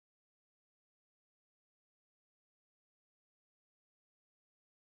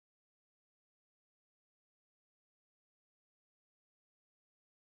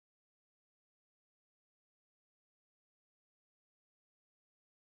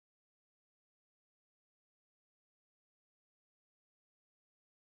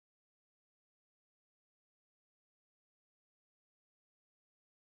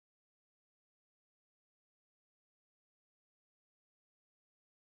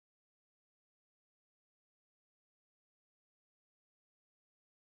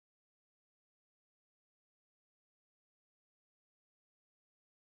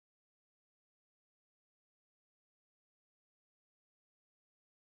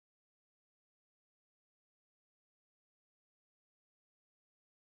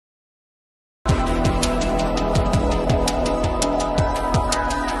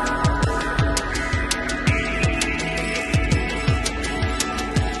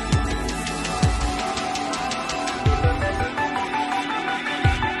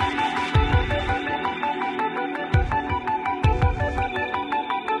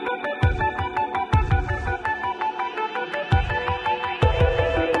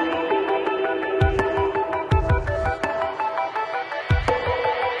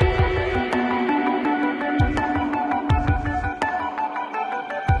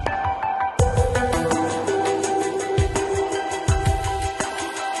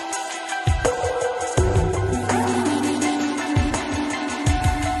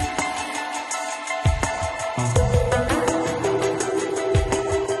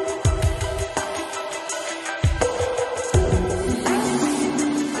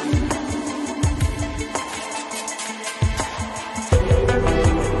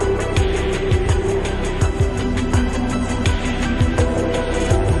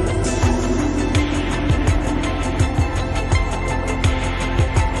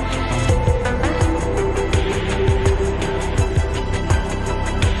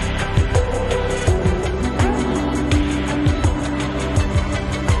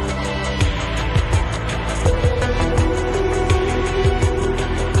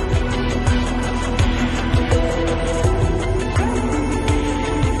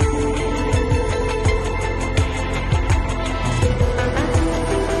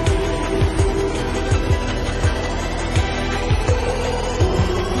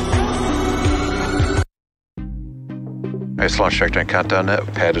Nice launch trajectory and countdown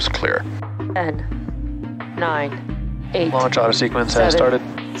net. Pad is clear. 10, 9, 8. Launch auto sequence has started.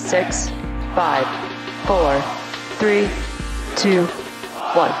 6, 5, 4, 3, 2,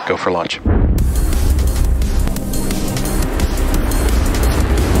 1. Go for launch.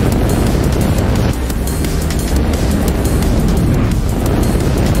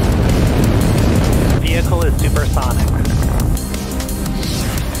 Vehicle is supersonic.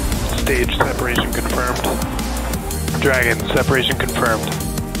 Stage separation confirmed. Dragon, separation confirmed.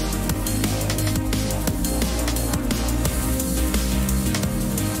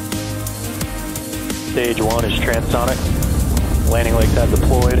 Stage 1 is transonic. Landing legs have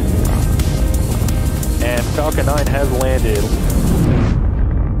deployed. And Falcon 9 has landed.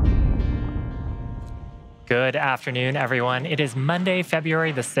 Good afternoon, everyone. It is Monday,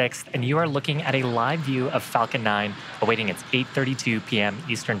 February the 6th, and you are looking at a live view of Falcon 9 awaiting its 8:32 p.m.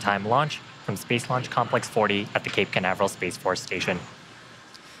 Eastern Time launch from Space Launch Complex 40 at the Cape Canaveral Space Force Station.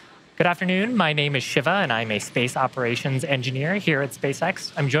 Good afternoon. My name is Shiva, and I'm a space operations engineer here at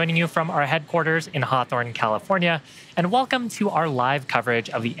SpaceX. I'm joining you from our headquarters in Hawthorne, California, and welcome to our live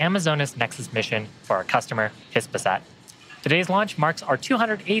coverage of the Amazonas Nexus mission for our customer, Hispasat. Today's launch marks our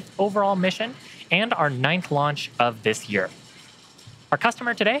 208th overall mission and our 9th launch of this year. Our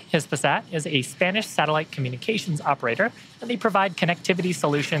customer today, Hispasat, is a Spanish satellite communications operator, and they provide connectivity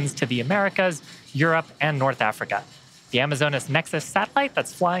solutions to the Americas, Europe, and North Africa. The Amazonas Nexus satellite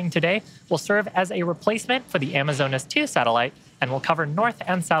that's flying today will serve as a replacement for the Amazonas 2 satellite and will cover North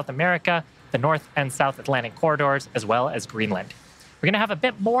and South America, the North and South Atlantic corridors, as well as Greenland. We're going to have a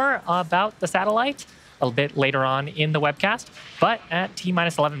bit more about the satellite a little bit later on in the webcast, but at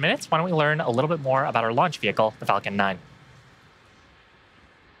T-minus 11 minutes, why don't we learn a little bit more about our launch vehicle, the Falcon 9.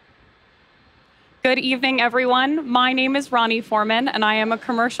 Good evening, everyone. My name is Ronnie Foreman, and I am a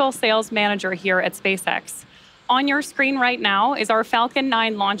commercial sales manager here at SpaceX. On your screen right now is our Falcon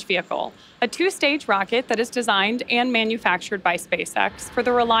 9 launch vehicle, a two-stage rocket that is designed and manufactured by SpaceX for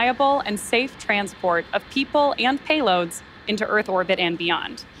the reliable and safe transport of people and payloads into Earth orbit and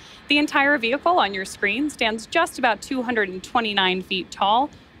beyond. The entire vehicle on your screen stands just about 229 feet tall,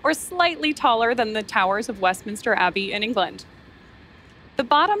 or slightly taller than the towers of Westminster Abbey in England. The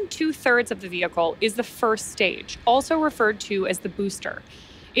bottom two-thirds of the vehicle is the first stage, also referred to as the booster.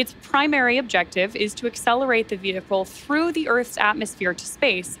 Its primary objective is to accelerate the vehicle through the Earth's atmosphere to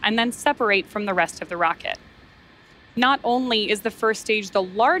space and then separate from the rest of the rocket. Not only is the first stage the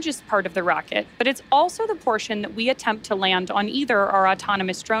largest part of the rocket, but it's also the portion that we attempt to land on either our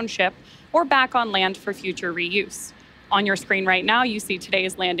autonomous drone ship or back on land for future reuse. On your screen right now, you see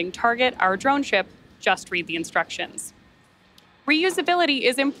today's landing target, our drone ship. Just read the instructions. Reusability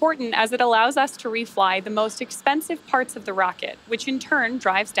is important as it allows us to refly the most expensive parts of the rocket, which in turn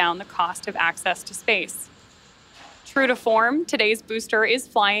drives down the cost of access to space. True to form, today's booster is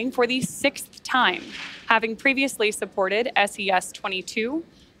flying for the 6th time, having previously supported SES-22,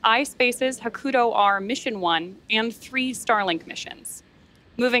 iSpace's Hakuto R Mission 1, and 3 Starlink missions.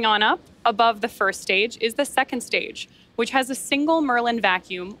 Moving on up, above the first stage is the second stage, which has a single Merlin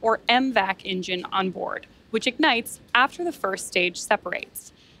vacuum or MVAC engine on board, which ignites after the first stage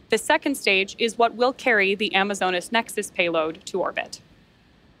separates. The second stage is what will carry the Amazonas Nexus payload to orbit.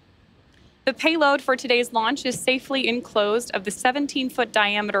 The payload for today's launch is safely enclosed of the 17-foot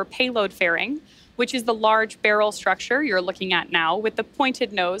diameter payload fairing, which is the large barrel structure you're looking at now with the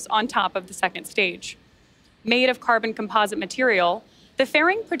pointed nose on top of the second stage. Made of carbon composite material, the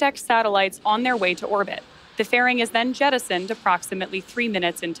fairing protects satellites on their way to orbit. The fairing is then jettisoned approximately 3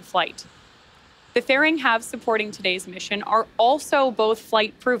 minutes into flight. The fairing halves supporting today's mission are also both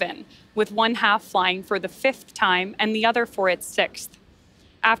flight proven, with one half flying for the 5th time and the other for its 6th.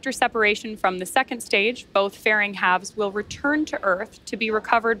 After separation from the second stage, both fairing halves will return to Earth to be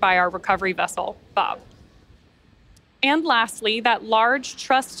recovered by our recovery vessel, Bob. And lastly, that large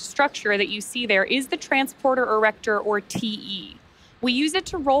truss structure that you see there is the Transporter Erector, or TE. We use it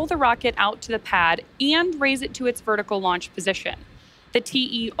to roll the rocket out to the pad and raise it to its vertical launch position. The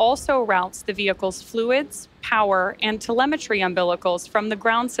TE also routes the vehicle's fluids, power, and telemetry umbilicals from the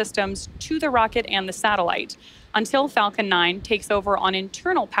ground systems to the rocket and the satellite, until Falcon 9 takes over on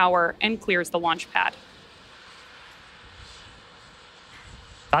internal power and clears the launch pad.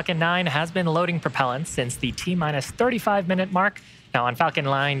 Falcon 9 has been loading propellant since the T-minus 35-minute mark. Now, on Falcon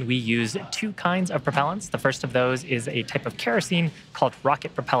 9, we use 2 kinds of propellants. The first of those is a type of kerosene called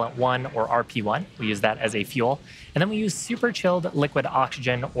Rocket Propellant 1, or RP1. We use that as a fuel. And then we use super chilled liquid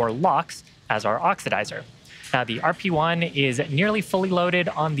oxygen, or LOX, as our oxidizer. Now, the RP1 is nearly fully loaded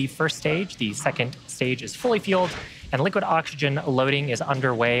on the first stage. The second stage is fully fueled. And liquid oxygen loading is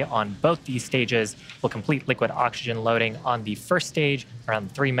underway on both these stages. We'll complete liquid oxygen loading on the first stage around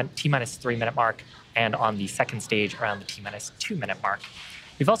the T-minus 3 minute mark, and on the second stage around the T-minus 2 minute mark.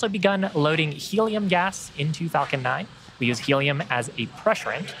 We've also begun loading helium gas into Falcon 9. We use helium as a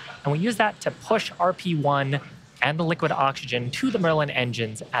pressurant, and we use that to push RP1 and the liquid oxygen to the Merlin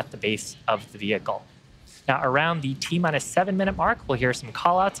engines at the base of the vehicle. Now, around the T-minus 7 minute mark, we'll hear some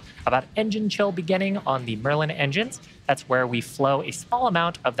callouts about engine chill beginning on the Merlin engines. That's where we flow a small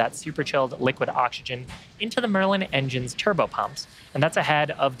amount of that super chilled liquid oxygen into the Merlin engine's turbopumps. And that's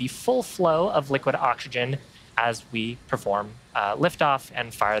ahead of the full flow of liquid oxygen as we perform liftoff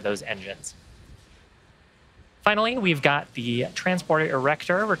and fire those engines. Finally, we've got the transporter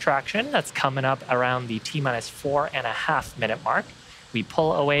erector retraction that's coming up around the T-minus 4.5 minute mark. We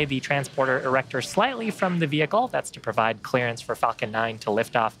pull away the transporter erector slightly from the vehicle. That's to provide clearance for Falcon 9 to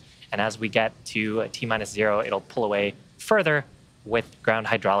lift off. And as we get to T-minus 0, it'll pull away further with ground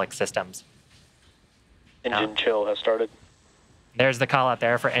hydraulic systems. Engine chill has started. There's the call out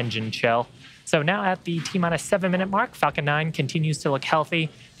there for engine chill. So now at the T-minus 7 minute mark, Falcon 9 continues to look healthy.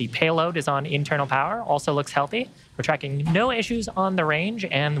 The payload is on internal power, also looks healthy. We're tracking no issues on the range,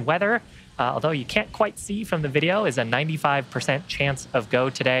 and weather, although you can't quite see from the video, is a 95% chance of go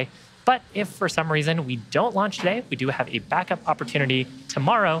today. But if for some reason we don't launch today, we do have a backup opportunity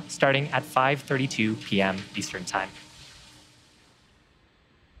tomorrow starting at 5:32 p.m. Eastern Time.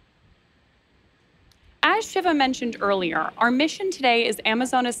 As Shiva mentioned earlier, our mission today is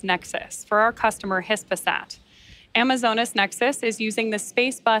Amazonas Nexus for our customer Hispasat. Amazonas Nexus is using the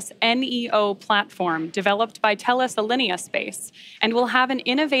Spacebus NEO platform developed by Thales Alenia Space and will have an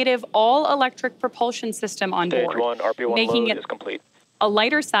innovative all-electric propulsion system on board, Stage 1, RP1 making load it is complete. a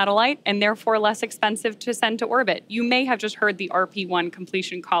lighter satellite and therefore less expensive to send to orbit. You may have just heard the RP1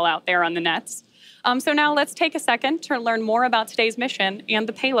 completion call out there on the nets. So now let's take a second to learn more about today's mission and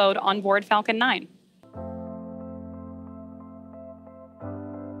the payload on board Falcon 9.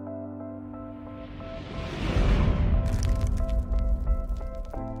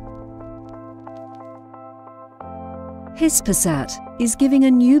 Hispasat is giving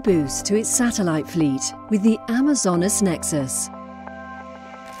a new boost to its satellite fleet with the Amazonas Nexus.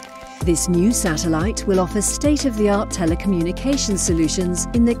 This new satellite will offer state-of-the-art telecommunications solutions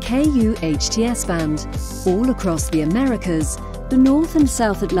in the Ku-HTS band, all across the Americas, the North and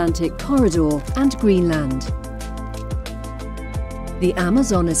South Atlantic corridor, and Greenland. The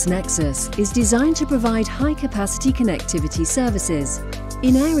Amazonas Nexus is designed to provide high-capacity connectivity services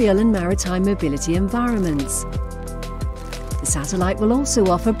in aerial and maritime mobility environments. The satellite will also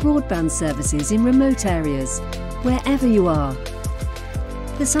offer broadband services in remote areas, wherever you are.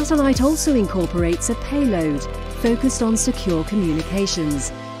 The satellite also incorporates a payload focused on secure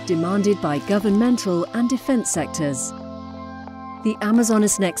communications, demanded by governmental and defense sectors. The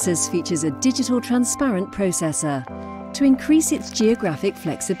Amazonas Nexus features a digital transparent processor to increase its geographic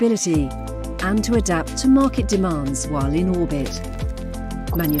flexibility and to adapt to market demands while in orbit.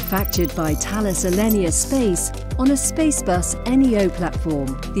 Manufactured by Thales Alenia Space on a Spacebus NEO platform,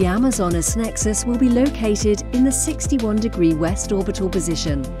 the Amazonas Nexus will be located in the 61-degree west orbital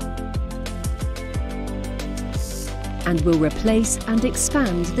position and will replace and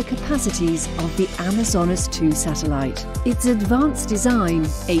expand the capacities of the Amazonas 2 satellite. Its advanced design,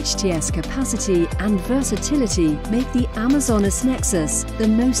 HTS capacity and versatility make the Amazonas Nexus the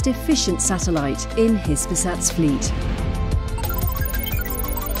most efficient satellite in Hispasat's fleet.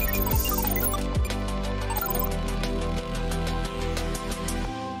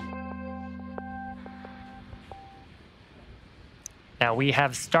 Now we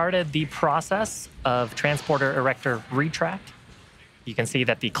have started the process of transporter erector retract. You can see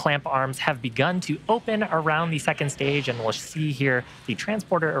that the clamp arms have begun to open around the second stage, and we'll see here the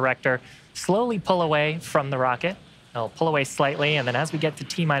transporter erector slowly pull away from the rocket. It'll pull away slightly, and then as we get to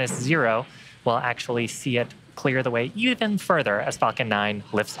T-minus 0, we'll actually see it clear the way even further as Falcon 9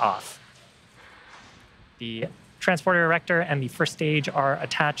 lifts off. The transporter erector and the first stage are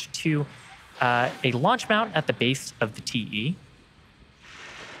attached to a launch mount at the base of the TE.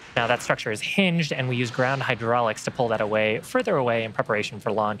 Now that structure is hinged, and we use ground hydraulics to pull that away, further away in preparation for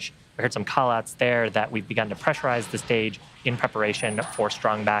launch. We heard some callouts there that we've begun to pressurize the stage in preparation for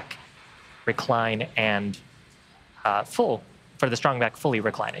strong back recline and for the strong back fully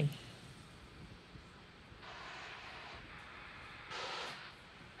reclining.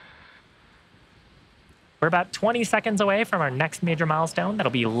 We're about 20 seconds away from our next major milestone.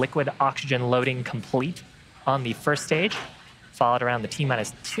 That'll be liquid oxygen loading complete on the first stage, followed around the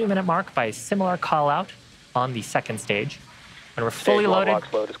T-minus 2 minute mark by a similar call out on the second stage. When we're fully loaded,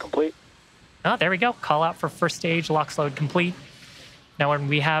 box load is complete. Oh, there we go. Call out for first stage, LOX load complete. Now, when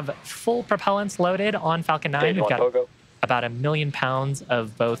we have full propellants loaded on Falcon 9, we've got about 1 million pounds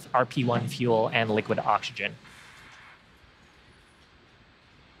of both RP1 fuel and liquid oxygen.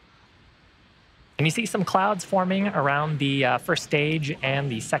 And you see some clouds forming around the first stage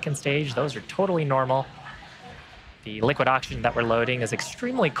and the second stage. Those are totally normal. The liquid oxygen that we're loading is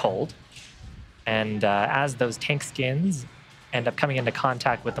extremely cold. And as those tank skins end up coming into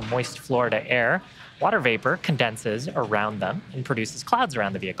contact with the moist Florida air, water vapor condenses around them and produces clouds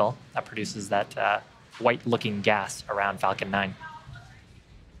around the vehicle. That produces that white-looking gas around Falcon 9.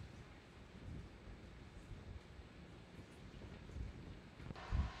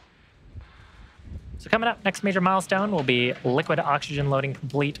 So coming up, next major milestone will be liquid oxygen loading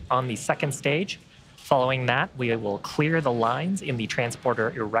complete on the second stage. Following that, we will clear the lines in the transporter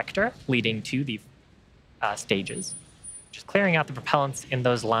erector leading to the stages. Just clearing out the propellants in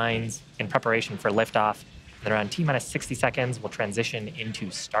those lines in preparation for liftoff. And then around T-minus 60 seconds, we'll transition into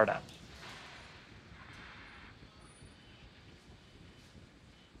startup.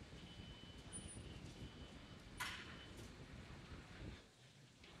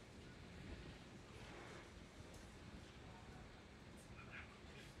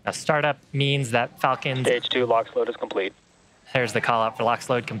 Now, startup means that Falcon's... Stage 2 LOX load is complete. There's the call out for LOX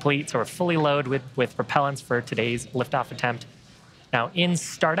load complete. So we're fully loaded with propellants for today's liftoff attempt. Now, in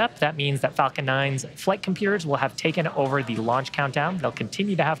startup, that means that Falcon 9's flight computers will have taken over the launch countdown. They'll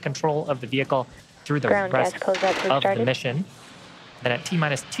continue to have control of the vehicle through the rest of the mission. Then at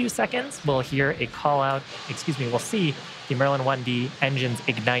T-minus 2 seconds, we'll hear a call out, we'll see the Merlin 1D engines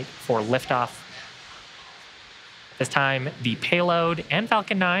ignite for liftoff. This time, the payload and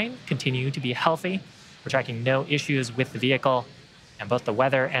Falcon 9 continue to be healthy. We're tracking no issues with the vehicle, and both the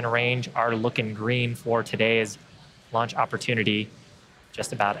weather and range are looking green for today's launch opportunity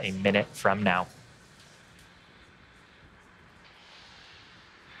just about a minute from now.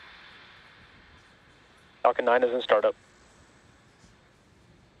 Falcon 9 is in startup.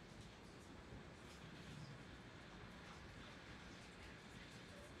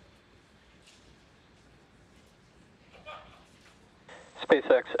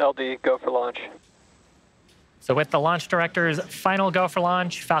 SpaceX LD, go for launch. So with the launch director's final go for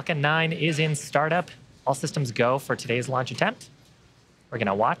launch, Falcon 9 is in startup. All systems go for today's launch attempt. We're going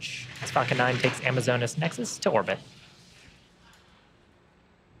to watch as Falcon 9 takes Amazonas Nexus to orbit.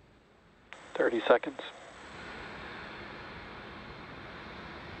 30 seconds.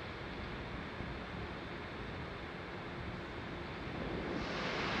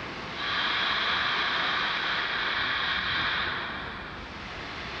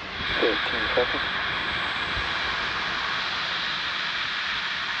 Seconds.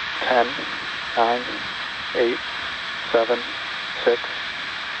 10, 9, 8, 7, 6,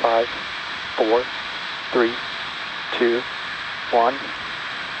 5, 4, 3, 2, 1.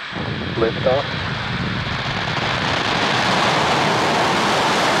 Lift off.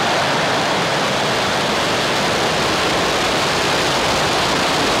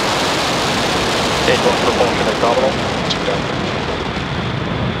 Stage 1 propulsion is nominal.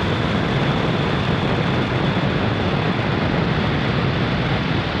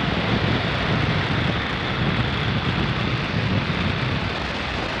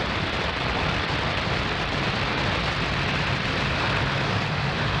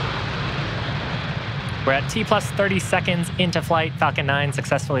 We're at T-plus 30 seconds into flight. Falcon 9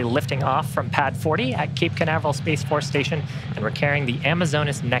 successfully lifting off from Pad 40 at Cape Canaveral Space Force Station, and we're carrying the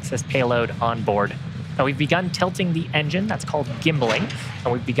Amazonas Nexus payload on board. Now, we've begun tilting the engine. That's called gimbaling,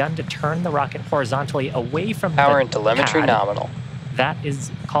 and we've begun to turn the rocket horizontally away from power the and telemetry pad. nominal. That is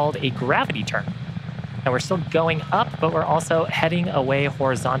called a gravity turn. Now, we're still going up, but we're also heading away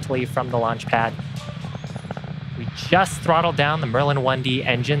horizontally from the launch pad. We just throttled down the Merlin 1D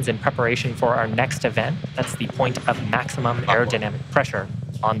engines in preparation for our next event. That's the point of maximum aerodynamic pressure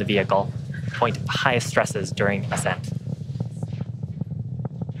on the vehicle, point of highest stresses during ascent.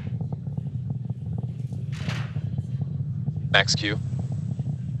 Max Q.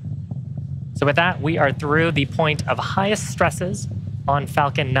 So with that, we are through the point of highest stresses on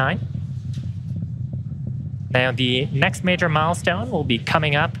Falcon 9. Now, the next major milestone will be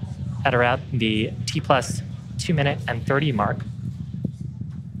coming up at around the T-plus 2 minute and 30 mark.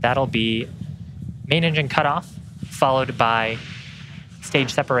 That'll be main engine cutoff, followed by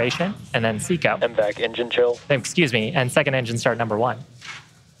stage separation, and then SECO. MVAC engine chill. Excuse me, and second engine start number 1.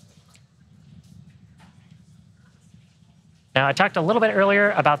 Now, I talked a little bit earlier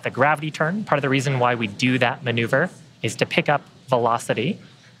about the gravity turn. Part of the reason why we do that maneuver is to pick up velocity.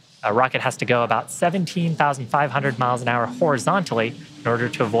 A rocket has to go about 17,500 miles an hour horizontally in order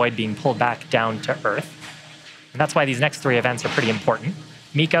to avoid being pulled back down to Earth. And that's why these next three events are pretty important.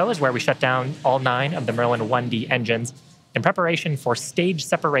 MECO is where we shut down all 9 of the Merlin 1D engines in preparation for stage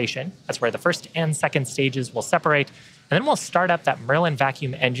separation. That's where the first and second stages will separate. And then we'll start up that Merlin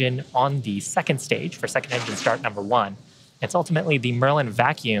vacuum engine on the second stage for second engine start number 1. It's ultimately the Merlin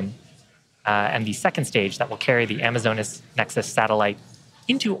vacuum and the second stage that will carry the Amazonas Nexus satellite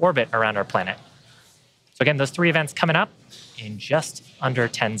into orbit around our planet. So again, those 3 events coming up in just under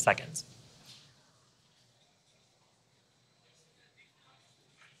 10 seconds.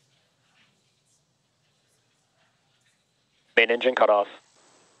 Main engine cut off.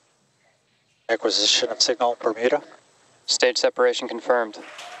 Acquisition of signal Bermuda. Stage separation confirmed.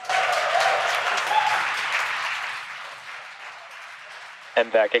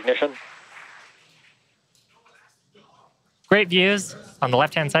 MVAC ignition. Great views. On the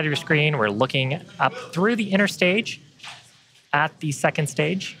left-hand side of your screen, we're looking up through the inner stage at the second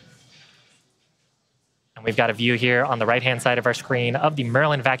stage. And we've got a view here on the right-hand side of our screen of the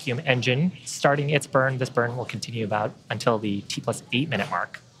Merlin vacuum engine starting its burn. This burn will continue about until the T+8 minute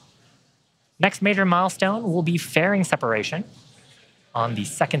mark. Next major milestone will be fairing separation on the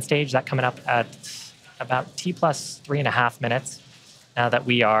second stage. That coming up at about T+3.5 minutes. Now that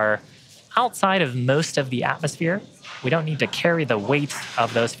we are outside of most of the atmosphere, we don't need to carry the weight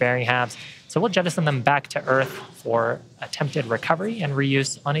of those fairing halves, so we'll jettison them back to Earth for attempted recovery and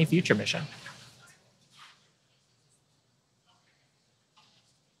reuse on a future mission.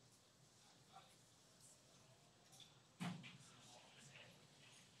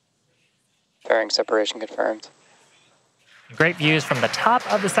 Fairing separation confirmed. Great views from the top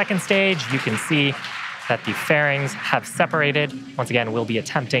of the second stage. You can see that the fairings have separated. Once again, we'll be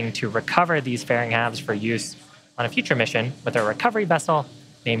attempting to recover these fairing halves for use on a future mission with a recovery vessel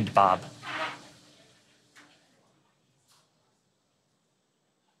named Bob.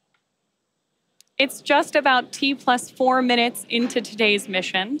 It's just about T+4 minutes into today's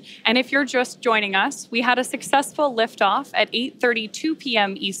mission, and if you're just joining us, we had a successful liftoff at 8:32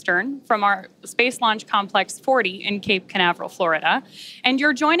 p.m. Eastern from our Space Launch Complex 40 in Cape Canaveral, Florida, and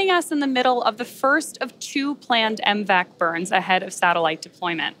you're joining us in the middle of the first of 2 planned MVAC burns ahead of satellite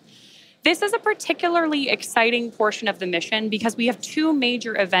deployment. This is a particularly exciting portion of the mission because we have 2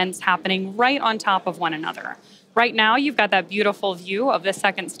 major events happening right on top of one another. Right now, you've got that beautiful view of the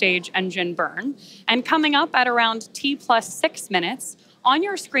second stage engine burn. And coming up at around T+6 minutes, on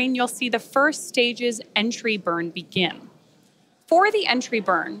your screen, you'll see the first stage's entry burn begin. For the entry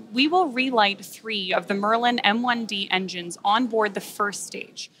burn, we will relight 3 of the Merlin M1D engines on board the first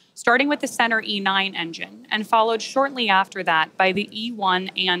stage, starting with the center E9 engine, and followed shortly after that by the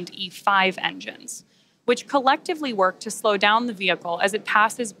E1 and E5 engines, which collectively work to slow down the vehicle as it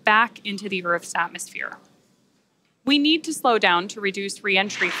passes back into the Earth's atmosphere. We need to slow down to reduce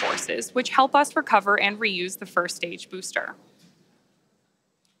re-entry forces, which help us recover and reuse the first stage booster.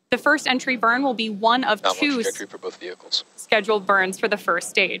 The first entry burn will be one of 2 for both vehicles. scheduled burns for the first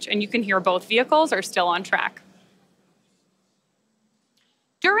stage, and you can hear both vehicles are still on track.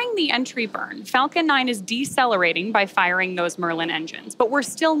 During the entry burn, Falcon 9 is decelerating by firing those Merlin engines, but we're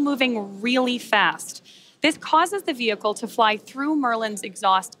still moving really fast. This causes the vehicle to fly through Merlin's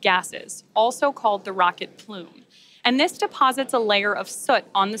exhaust gases, also called the rocket plume. And this deposits a layer of soot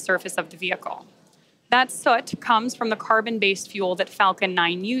on the surface of the vehicle. That soot comes from the carbon-based fuel that Falcon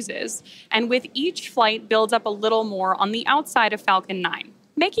 9 uses, and with each flight builds up a little more on the outside of Falcon 9,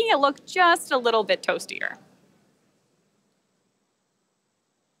 making it look just a little bit toastier.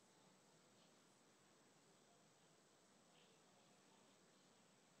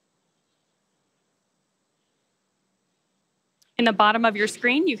 In the bottom of your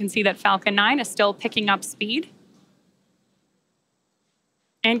screen, you can see that Falcon 9 is still picking up speed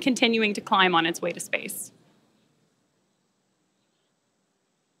and continuing to climb on its way to space.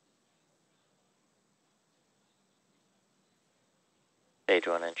 Stage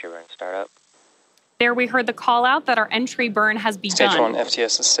 1 entry burn startup. There we heard the call out that our entry burn has begun. Stage 1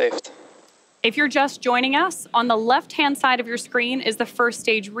 FTS is saved. If you're just joining us, on the left-hand side of your screen is the first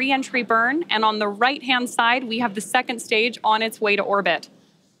stage re-entry burn, and on the right-hand side, we have the second stage on its way to orbit.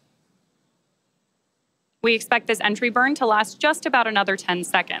 We expect this entry burn to last just about another 10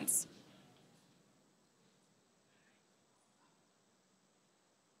 seconds.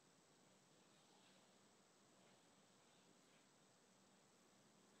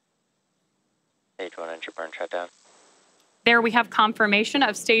 Stage 1 entry burn shutdown. There we have confirmation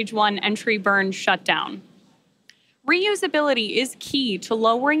of stage 1 entry burn shutdown. Reusability is key to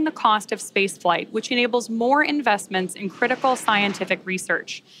lowering the cost of spaceflight, which enables more investments in critical scientific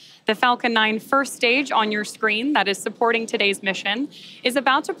research. The Falcon 9 first stage on your screen that is supporting today's mission is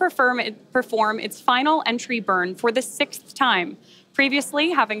about to perform its final entry burn for the 6th time,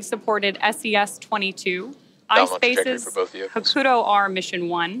 previously having supported SES-22, iSpace's Hakuto R Mission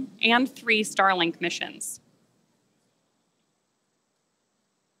 1, and 3 Starlink missions.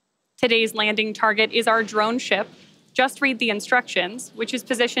 Today's landing target is our drone ship, Just Read the Instructions, which is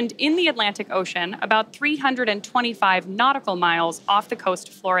positioned in the Atlantic Ocean about 325 nautical miles off the coast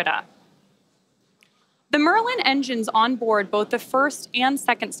of Florida. The Merlin engines on board both the first and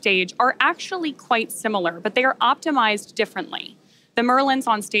second stage are actually quite similar, but they are optimized differently. The Merlins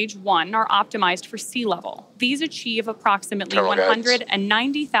on stage 1 are optimized for sea level. These achieve approximately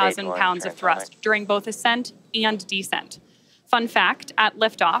 190,000 pounds of thrust during both ascent and descent. Fun fact, at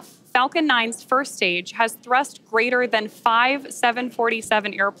liftoff, Falcon 9's first stage has thrust greater than 5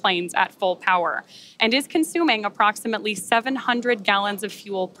 747 airplanes at full power and is consuming approximately 700 gallons of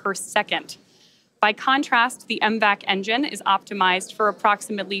fuel per second. By contrast, the MVAC engine is optimized for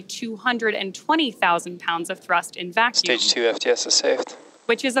approximately 220,000 pounds of thrust in vacuum. Stage 2 FTS is saved.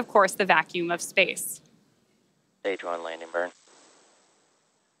 Which is, of course, the vacuum of space. Stage 1 landing burn.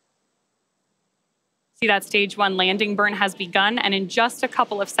 See that stage 1 landing burn has begun, and in just a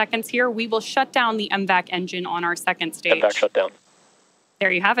couple of seconds here, we will shut down the MVAC engine on our second stage. MVAC shut down.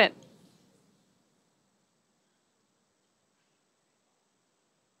 There you have it.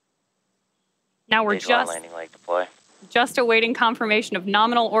 Now we're landing leg deploy. just awaiting confirmation of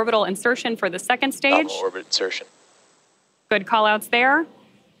nominal orbital insertion for the second stage. Nominal orbit insertion. Good call-outs there.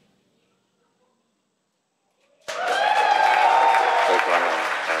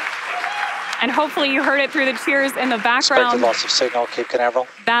 And hopefully you heard it through the cheers in the background. Expected loss of signal, Cape Canaveral.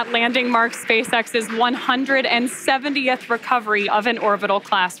 That landing marks SpaceX's 170th recovery of an orbital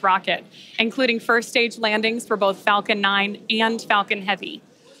class rocket, including first stage landings for both Falcon 9 and Falcon Heavy.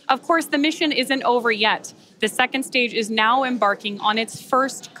 Of course, the mission isn't over yet. The second stage is now embarking on its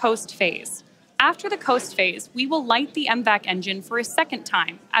first coast phase. After the coast phase, we will light the MVAC engine for a second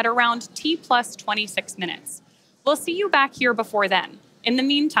time at around T+26 minutes. We'll see you back here before then. In the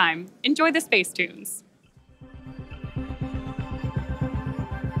meantime, enjoy the space tunes.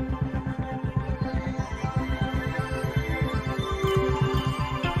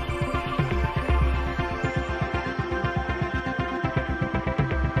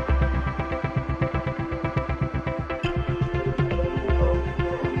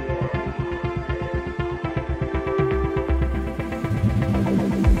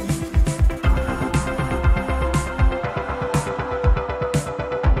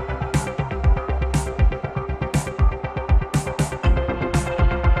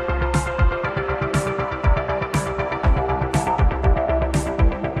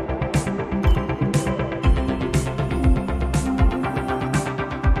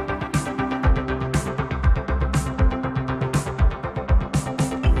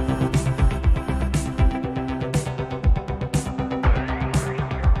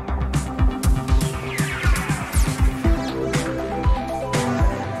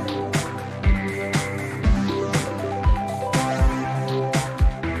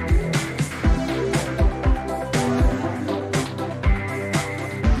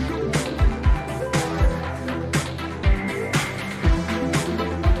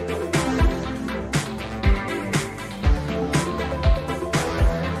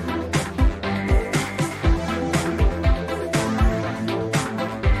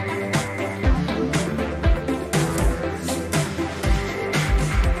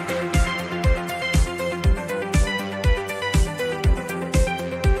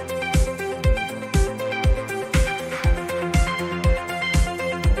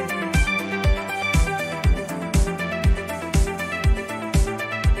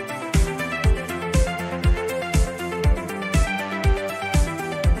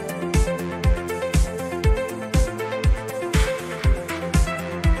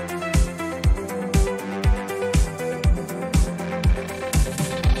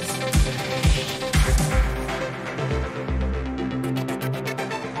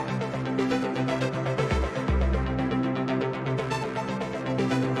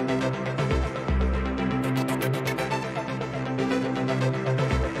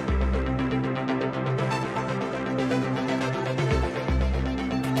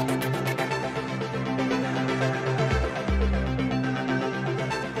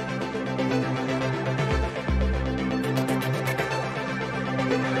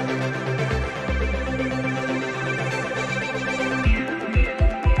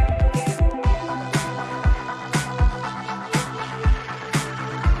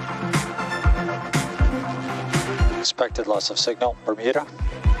 Expected loss of signal, Bermuda.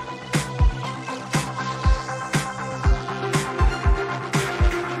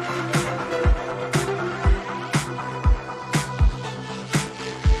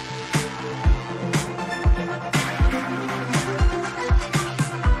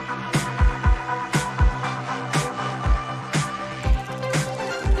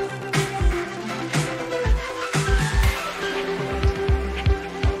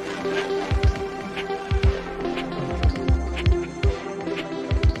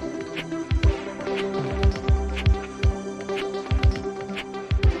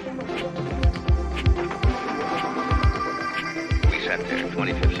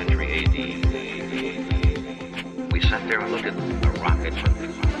 century AD. We sat there and looked at a rocket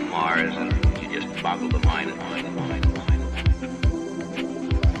from Mars, and you just boggled the mind and mind and mind and mind.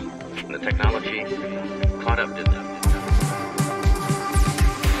 And the technology caught up, didn't it?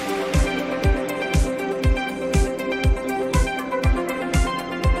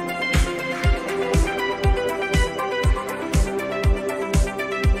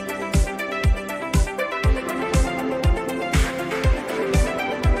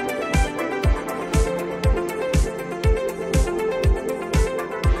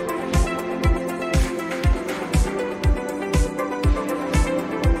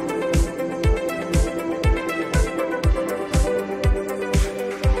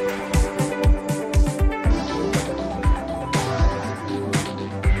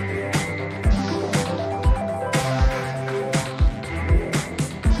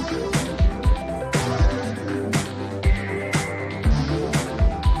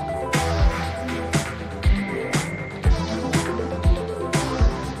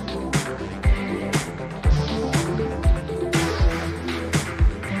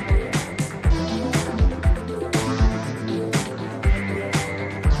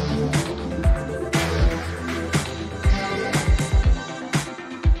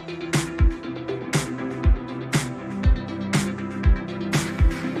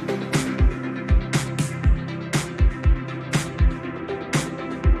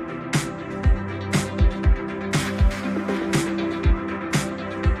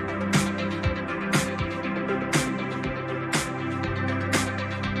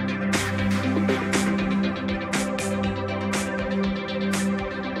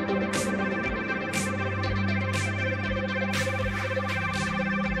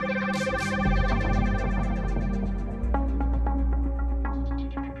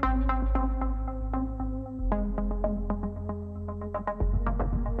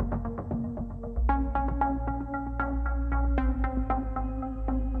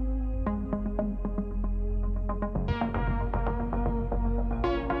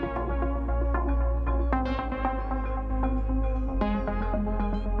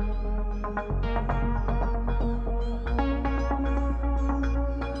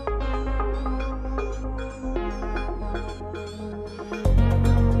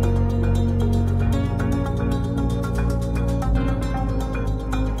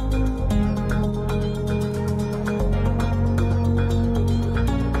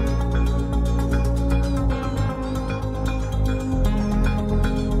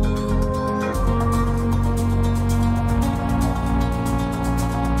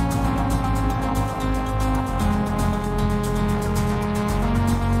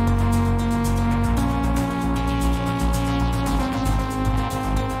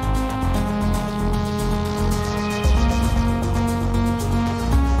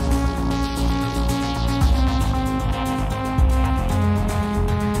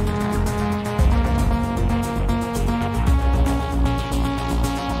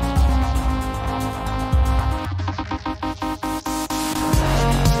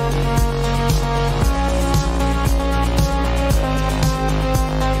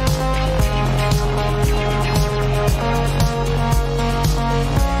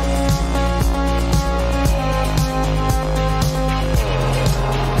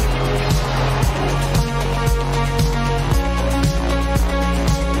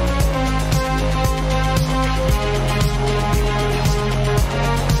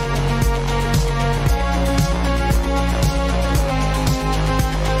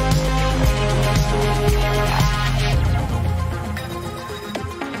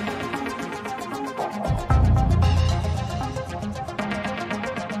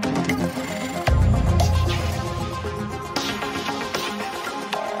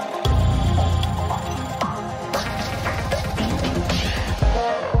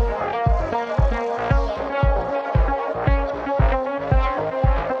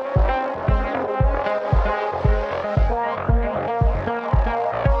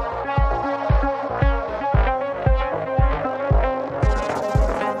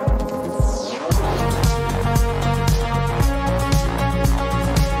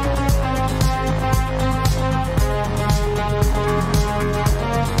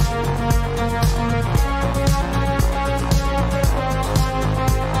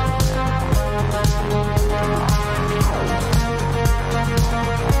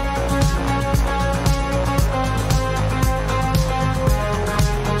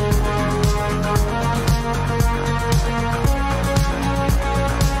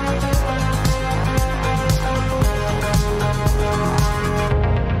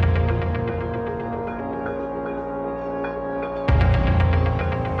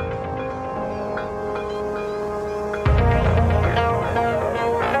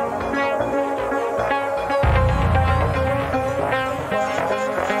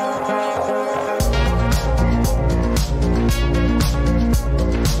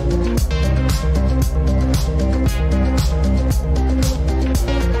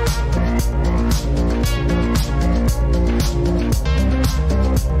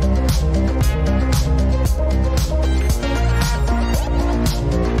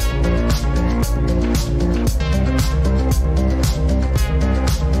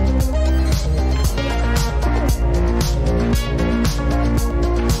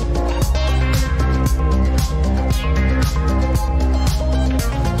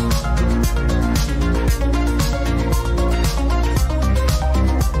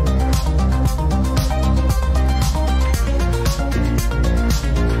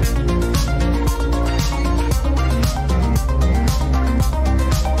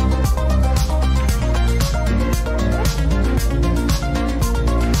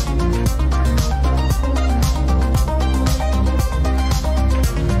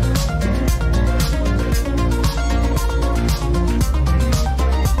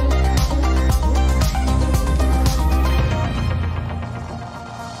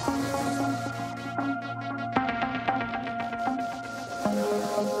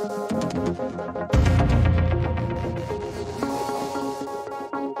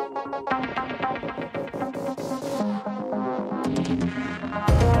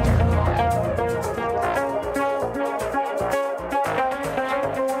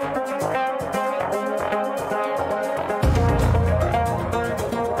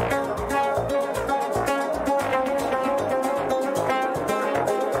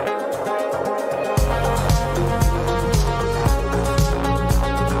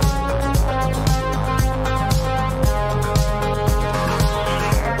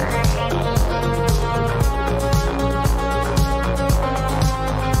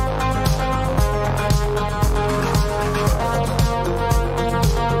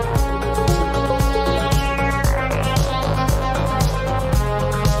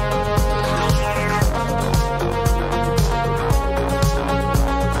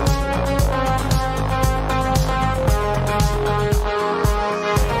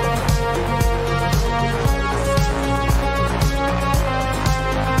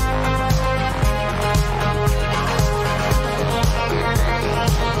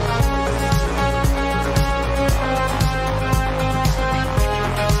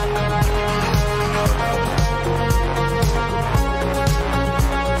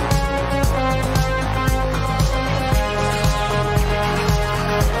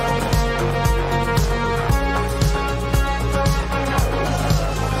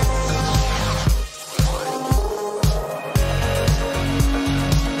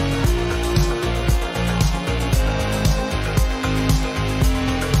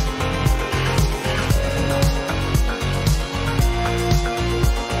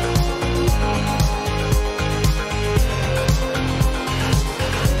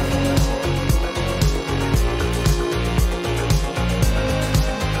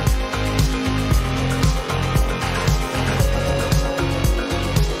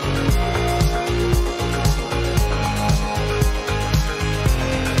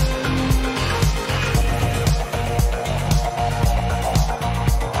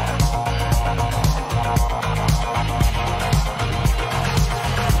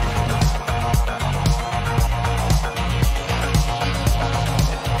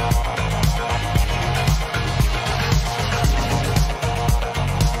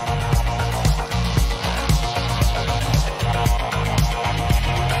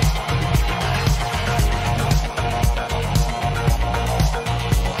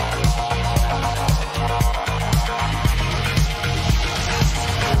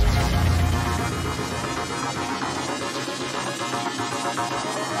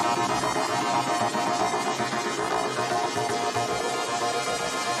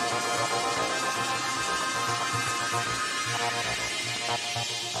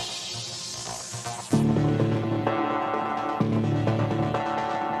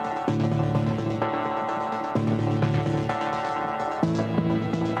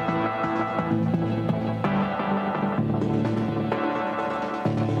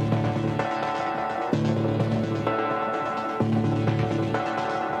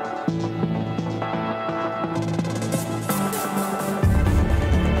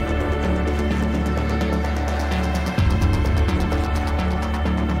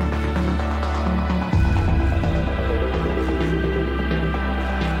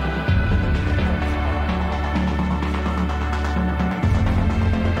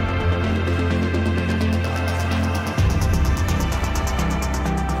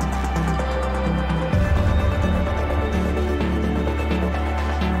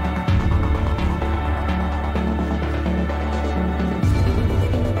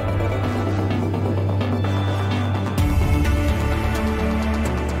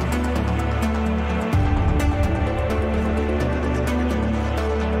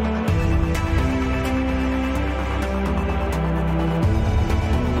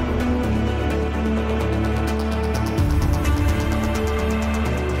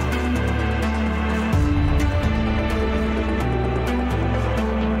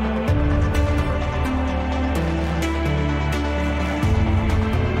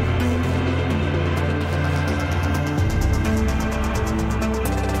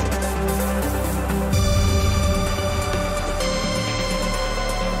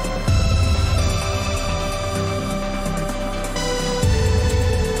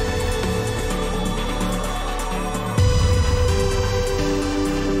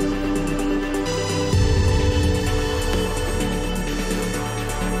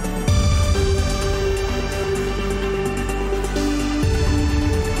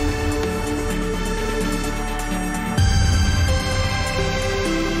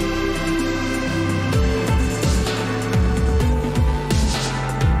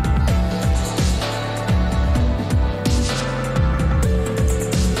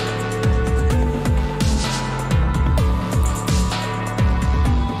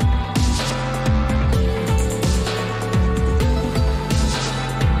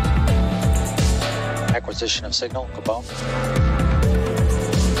 Acquisition of signal, Capone.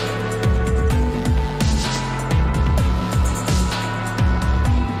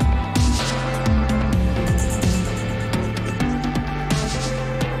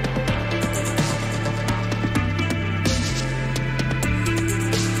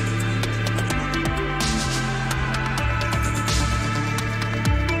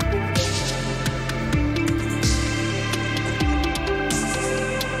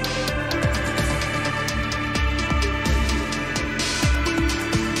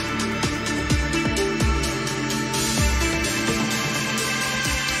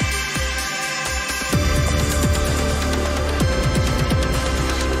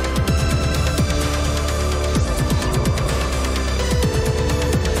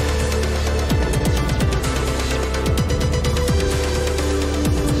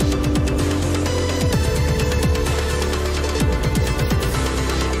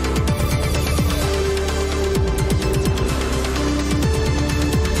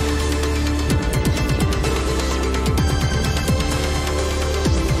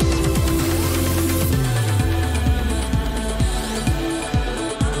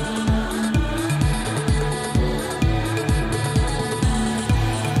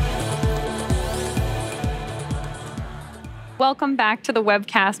 Welcome back to the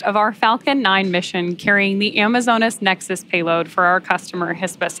webcast of our Falcon 9 mission carrying the Amazonas Nexus payload for our customer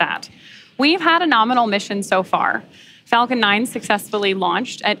Hispasat. We've had a nominal mission so far. Falcon 9 successfully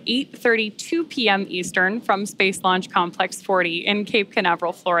launched at 8:32 p.m. Eastern from Space Launch Complex 40 in Cape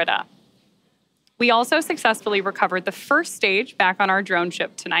Canaveral, Florida. We also successfully recovered the first stage back on our drone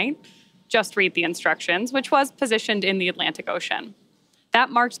ship tonight. Just read the instructions, which was positioned in the Atlantic Ocean. That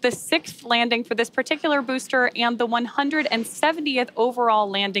marked the 6th landing for this particular booster and the 170th overall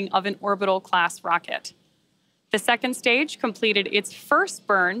landing of an orbital-class rocket. The second stage completed its first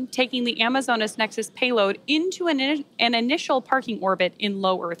burn, taking the Amazonas Nexus payload into an initial parking orbit in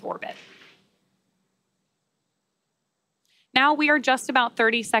low Earth orbit. Now we are just about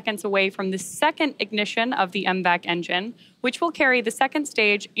 30 seconds away from the second ignition of the MVAC engine, which will carry the second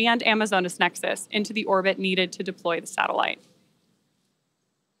stage and Amazonas Nexus into the orbit needed to deploy the satellite.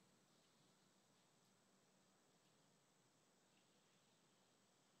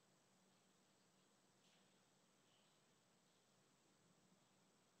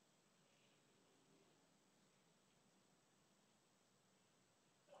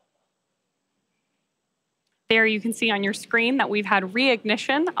 There you can see on your screen that we've had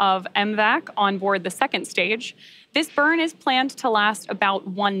reignition of MVAC on board the second stage. This burn is planned to last about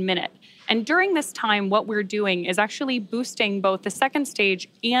 1 minute. And during this time, what we're doing is actually boosting both the second stage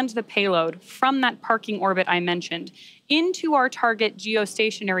and the payload from that parking orbit I mentioned into our target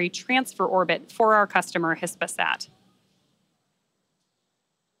geostationary transfer orbit for our customer Hispasat.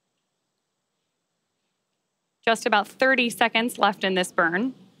 Just about 30 seconds left in this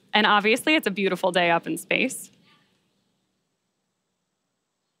burn. And obviously, it's a beautiful day up in space.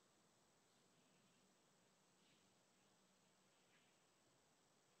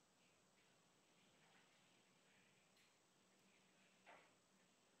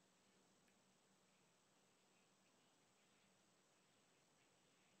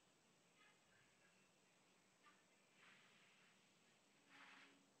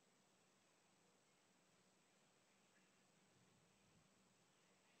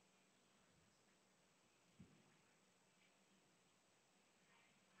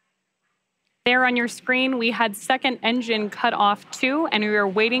 There on your screen, we had second engine cut off too, and we were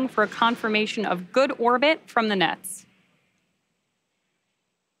waiting for a confirmation of good orbit from the nets.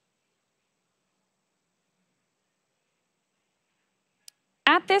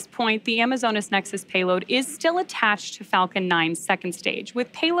 At this point, the Amazonas Nexus payload is still attached to Falcon 9's second stage,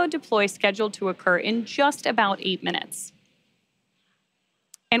 with payload deploy scheduled to occur in just about 8 minutes.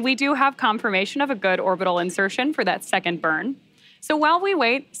 And we do have confirmation of a good orbital insertion for that second burn. So while we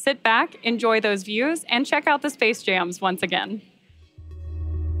wait, sit back, enjoy those views, and check out the space jams once again.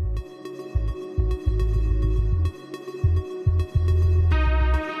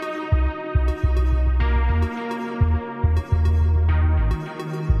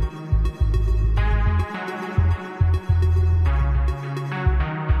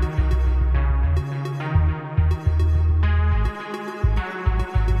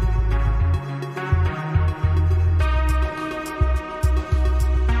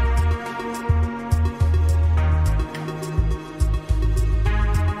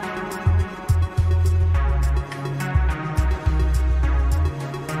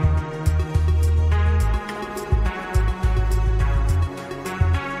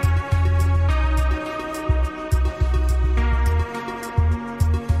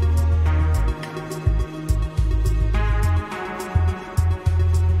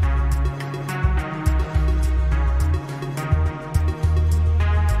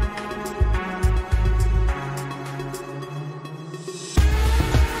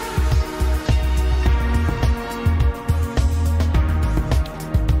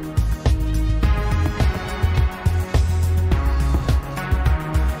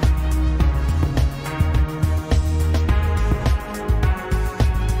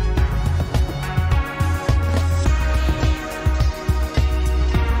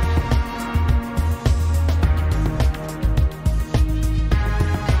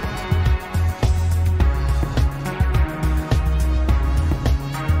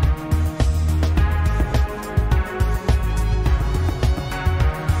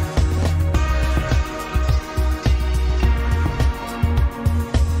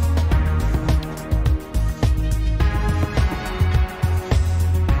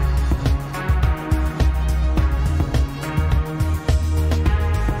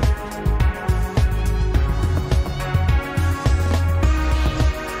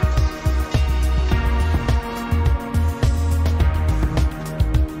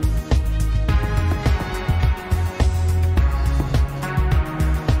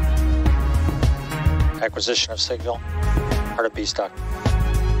 Acquisition of signal. Heart of B stock.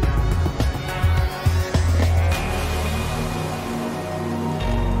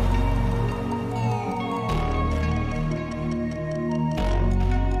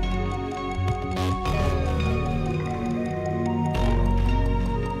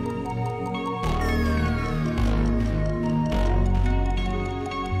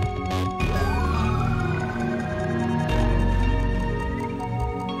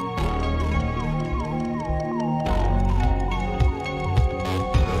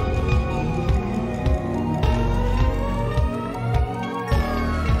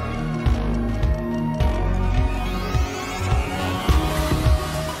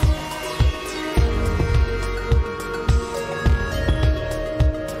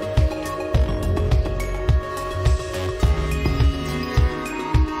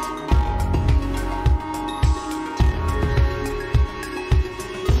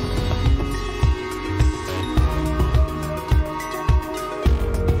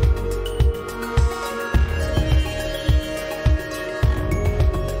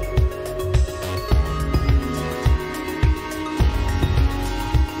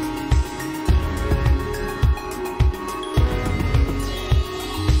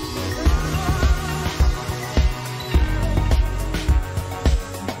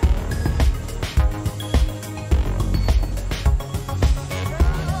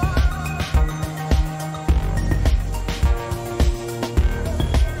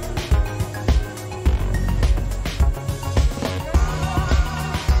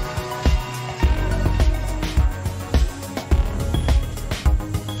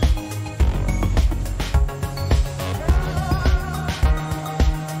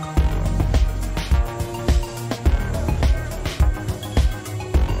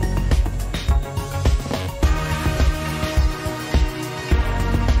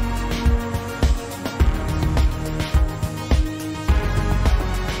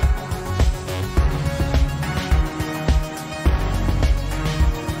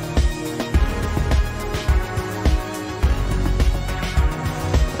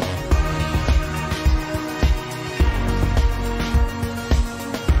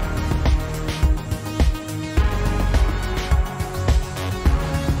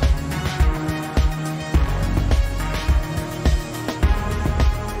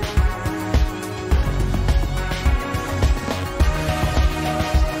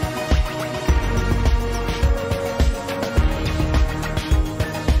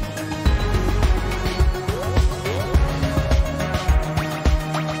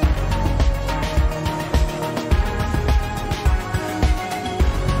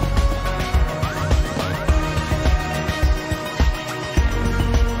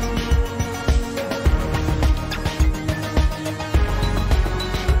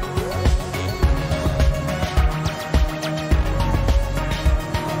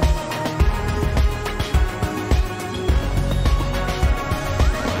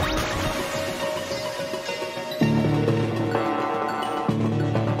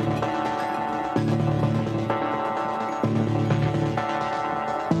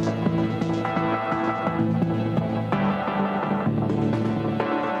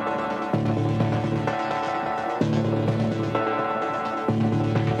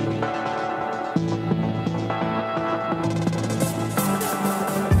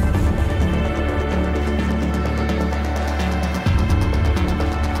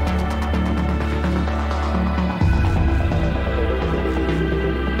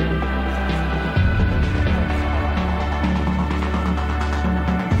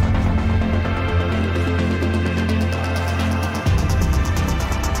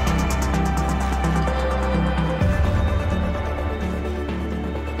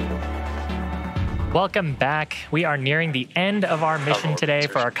 Welcome back. We are nearing the end of our mission today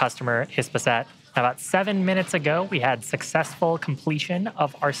for our customer, Hispasat. About 7 minutes ago, we had successful completion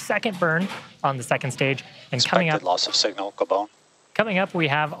of our second burn on the second stage. And Expected loss of signal, Gabon. Coming up, we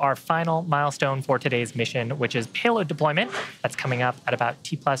have our final milestone for today's mission, which is payload deployment. That's coming up at about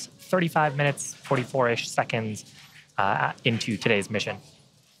T plus 35 minutes, 44-ish seconds into today's mission.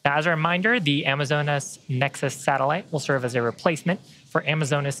 Now, as a reminder, the Amazonas Nexus satellite will serve as a replacement for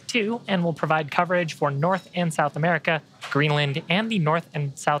Amazonas 2 and will provide coverage for North and South America, Greenland, and the North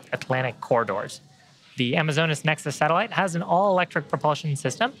and South Atlantic corridors. The Amazonas Nexus satellite has an all-electric propulsion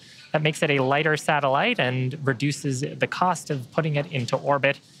system that makes it a lighter satellite and reduces the cost of putting it into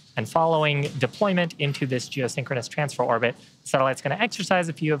orbit. And following deployment into this geosynchronous transfer orbit, the satellite's going to exercise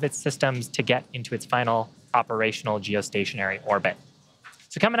a few of its systems to get into its final operational geostationary orbit.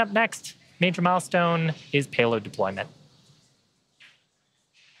 So coming up next, major milestone is payload deployment.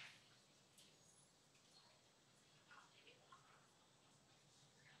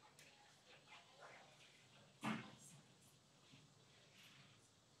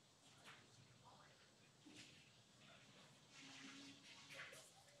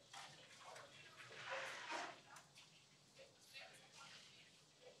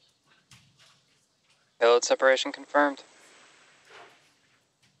 Payload separation confirmed.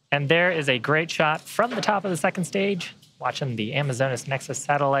 And there is a great shot from the top of the second stage, watching the Amazonas Nexus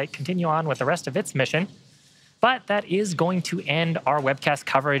satellite continue on with the rest of its mission. But that is going to end our webcast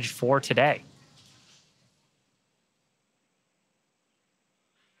coverage for today.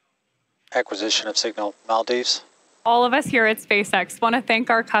 Acquisition of signal Maldives. All of us here at SpaceX want to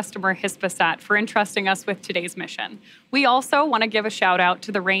thank our customer Hispasat for entrusting us with today's mission. We also want to give a shout out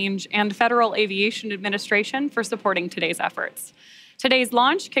to the Range and Federal Aviation Administration for supporting today's efforts. Today's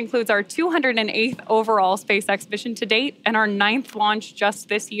launch concludes our 208th overall SpaceX mission to date and our 9th launch just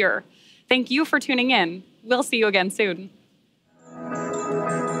this year. Thank you for tuning in. We'll see you again soon.